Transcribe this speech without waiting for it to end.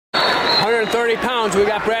130 pounds. We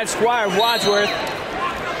got Brad Squire of Wadsworth.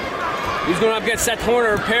 He's going up against Seth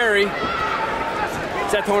Horner of Perry.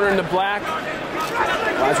 Seth Horner in the black,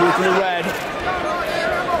 Wadsworth in the red.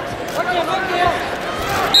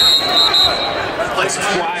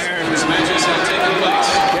 Squire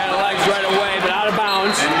got the legs right away, but out of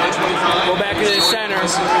bounds. Go back into the center.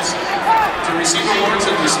 To receive awards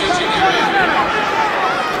of the staging area.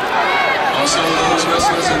 Also, those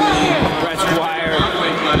wrestlers in the Brad Squire,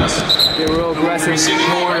 get real aggressive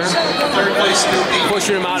corner, third place,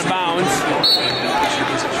 pushing him out of bounds.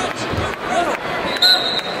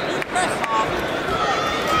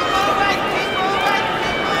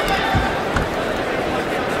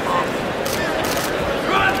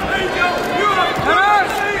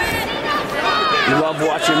 You love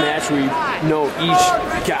watching a match where you know each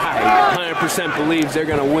guy 100% believes they're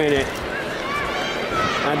going to win it.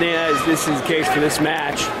 I think this is the case for this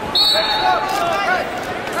match.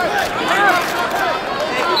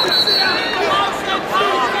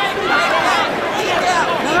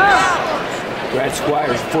 Brad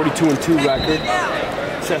Squire's 42-2 record.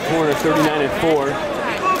 Seth Horner 39-4.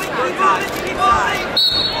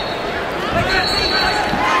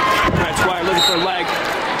 Brad Squire looking for a leg.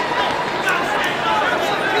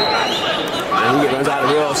 And he runs out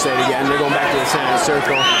of real estate again. They're going back to the center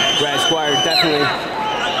circle. Brad Squire definitely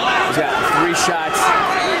has got 3 shots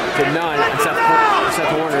to none. Seth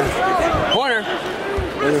Horner. Horner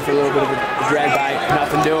looking for a little bit of a drag by.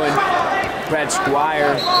 Nothing doing. Brad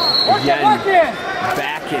Squire again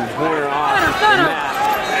backing Horner off the mat.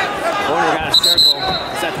 Horner got a circle.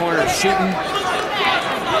 Seth Horner shooting.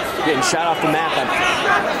 Getting shot off the mat by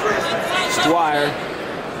Squire.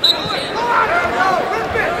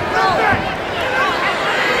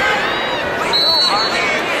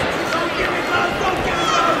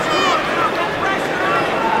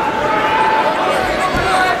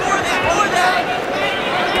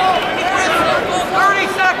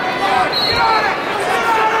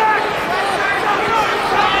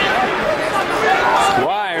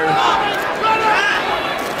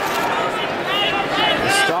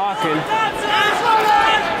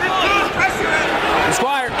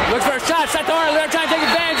 Squire looks for a shot. Seth Horner, they're trying to take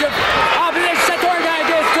advantage of opposition. Seth Horner got to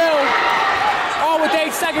get through. All with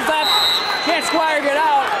 8 seconds left. Can't Squire get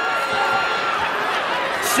out?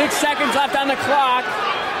 6 seconds left on the clock.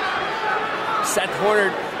 Seth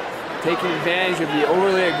Horner taking advantage of the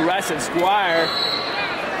overly aggressive Squire.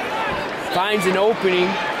 Finds an opening,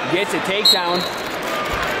 gets a takedown.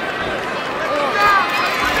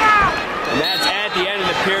 And that's at the end of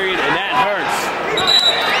the period, and that hurts.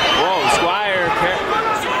 Whoa, Squire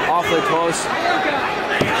awfully close.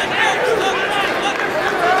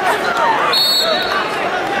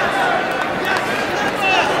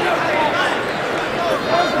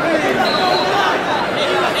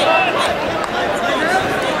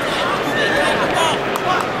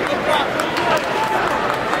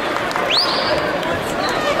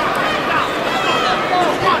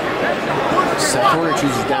 Seth Horner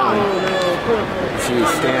chooses down. See his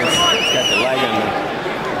stance. He's got the leg on the.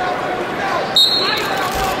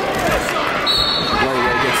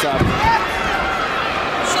 Warrior gets up.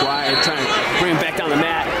 Squire trying to bring him back down the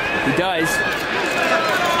mat. He does.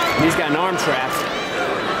 And he's got an arm trap.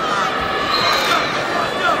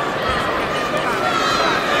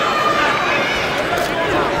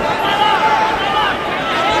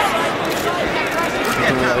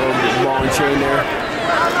 Doing a little bit of ball and chain there.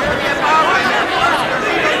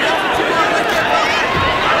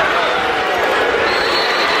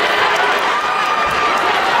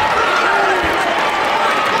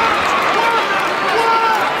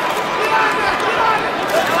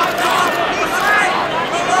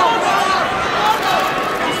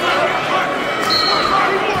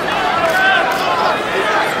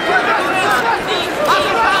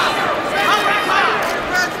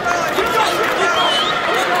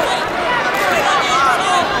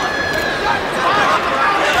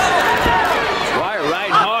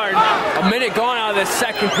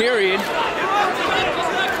 Second period.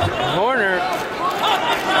 Horner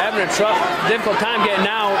having a difficult time getting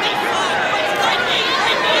out.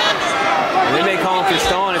 And they may call him for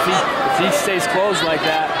stalling if he stays closed like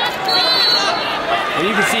that. And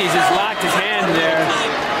you can see he's just locked his hand there.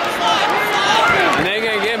 And they're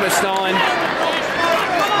going to give him a stalling.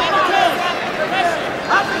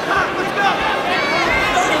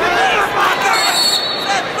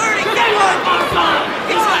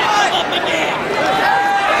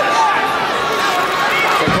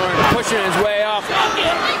 Pushing his way up,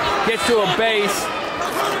 gets to a base.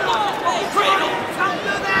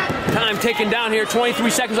 Time ticking down here, 23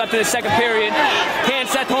 seconds left in the second period. Can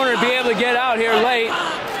Seth Horner be able to get out here late?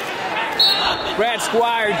 Brad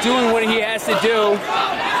Squire doing what he has to do.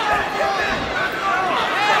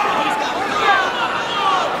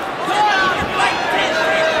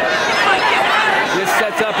 This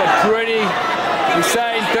sets up a pretty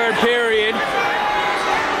exciting third period.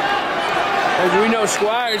 As we know,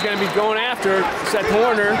 Squire is going to be going after Seth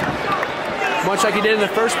Horner, much like he did in the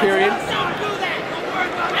first period.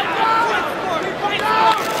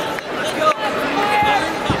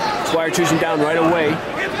 Squire choosing down right away.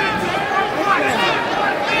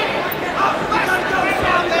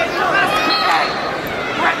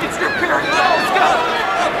 It's your period. Let's go.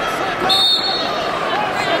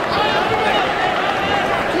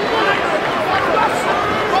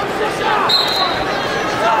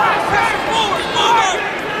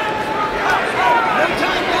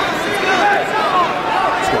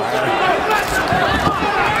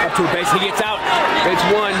 Up to a base, he gets out. It's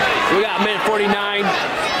one. We got a minute 49.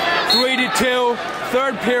 3-2.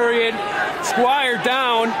 Third period. Squire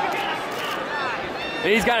down.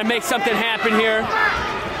 And he's got to make something happen here.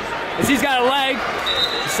 As he's got a leg.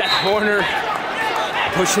 Seth Horner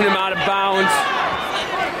pushing him out of bounds.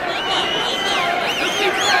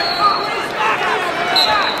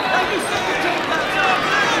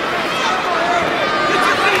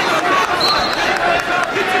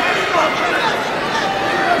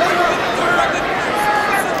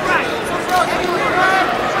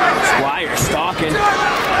 Squire stalking.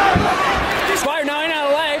 Squire now in out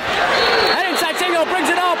of the leg. Head inside single, brings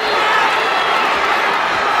it up.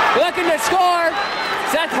 Looking to score.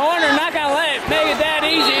 Seth Horner not gonna let it make it that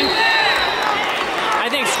easy.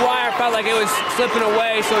 I think Squire felt like it was slipping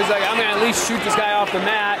away, so he's like, I'm gonna at least shoot this guy off the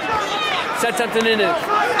mat. Set something into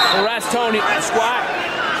the rest. Tony Squire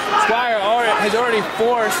has already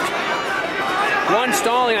forced one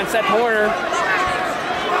stalling on Seth Horner.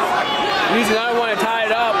 Use another one to tie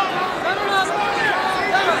it up.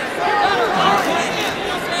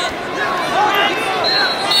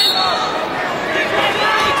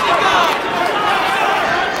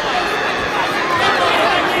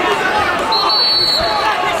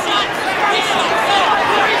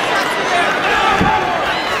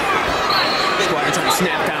 Squire trying to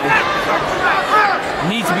snap down.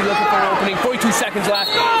 Needs to be looking for an opening. 42 seconds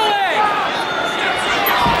left.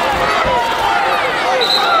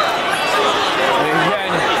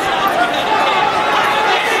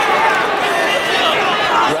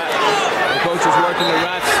 The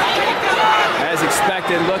refs, as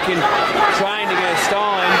expected, trying to get a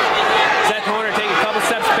stall in. Seth Horner taking a couple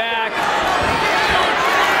steps back,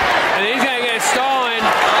 and he's going to get a stall in.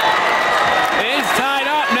 And it's tied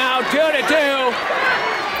up now, 2-2.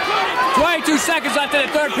 22 seconds left in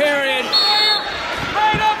the third period.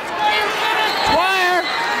 Squire.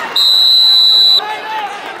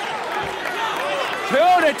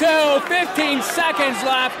 2-2, 15 seconds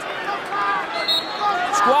left.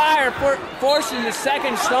 Squire forcing the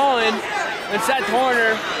second stall-in, and Seth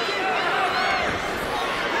Horner.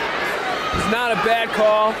 It's not a bad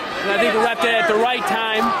call, and I think the ref did it at the right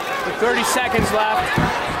time with 30 seconds left.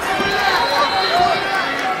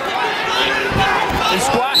 And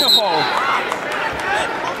Squire,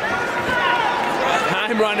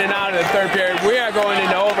 time running out of the third period. We are going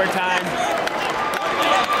into overtime.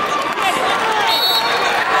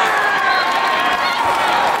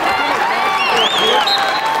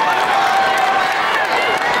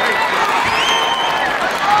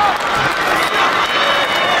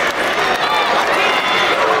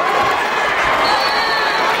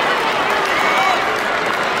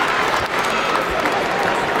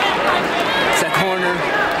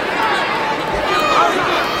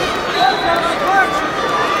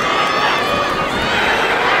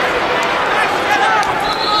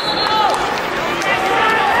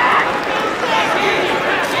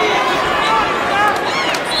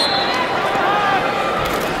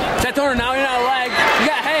 Now in out of leg. You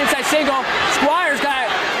got head inside single. Squire's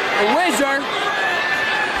got a whizzer.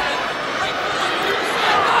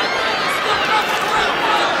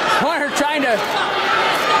 Horner trying to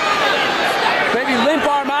maybe limp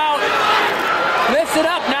arm out. Lifts it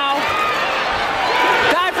up now.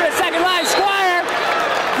 Time for the second line. Squire.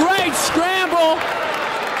 Great scramble.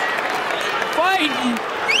 Fighting.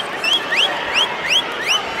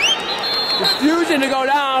 Refusing to go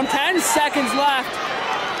down. 10 seconds left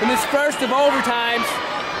in this first of overtimes. 3,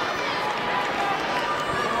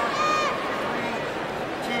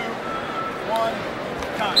 2, 1,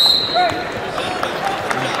 time.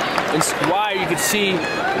 And Squire, you could see,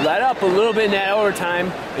 let up a little bit in that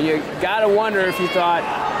overtime, and you gotta wonder if you thought,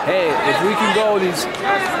 hey, if we can go these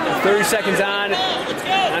 30 seconds on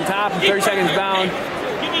top and 30 seconds bound,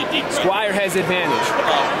 Squire has the advantage.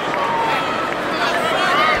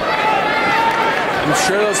 I'm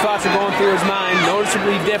sure those thoughts are going through his mind,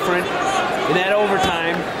 noticeably different in that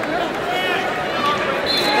overtime.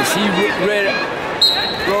 As he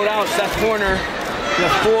rode out Seth Horner for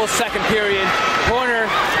the full second period. Horner,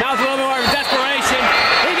 now it's a little bit more of desperation.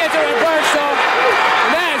 He gets a reversal.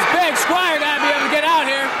 And that is big. Squire got to be able to get out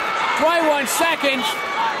here. 21 seconds.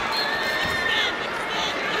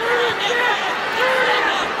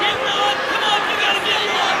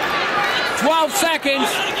 12 seconds.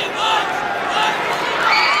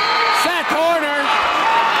 Seth Horner.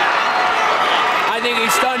 I think he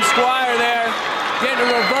stunned Squire there. Getting a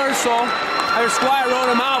reversal. After Squire rode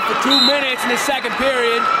him out for 2 minutes in the second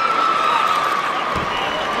period.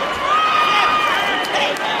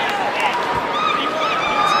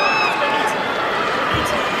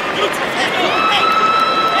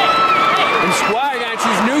 And Squire got to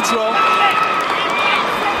choose neutral.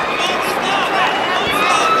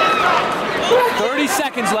 30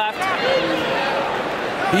 seconds left.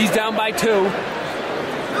 He's down by 2.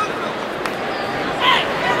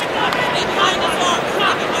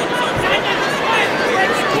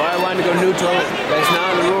 Squire wanted to go neutral. That's not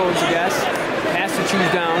in the rules, I guess. Has to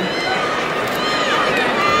choose down.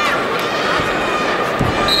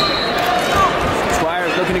 Squire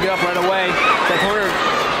looking to get up right away. Seth Horner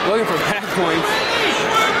looking for back points.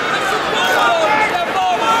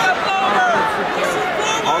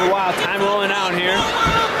 All the while, time rolling out here.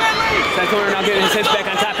 Seth Horner now getting his hits back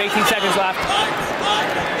on top. 18 seconds left.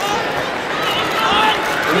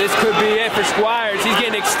 And this could be it for Squires. He's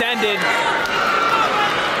getting extended.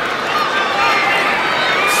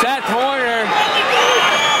 Seth Horner.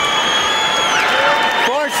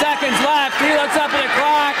 4 seconds left. He looks up at the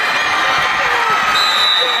clock.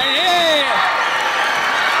 And he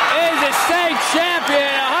is the state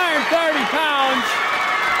champion, 130 pounds.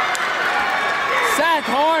 Seth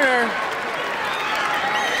Horner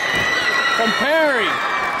from Perry.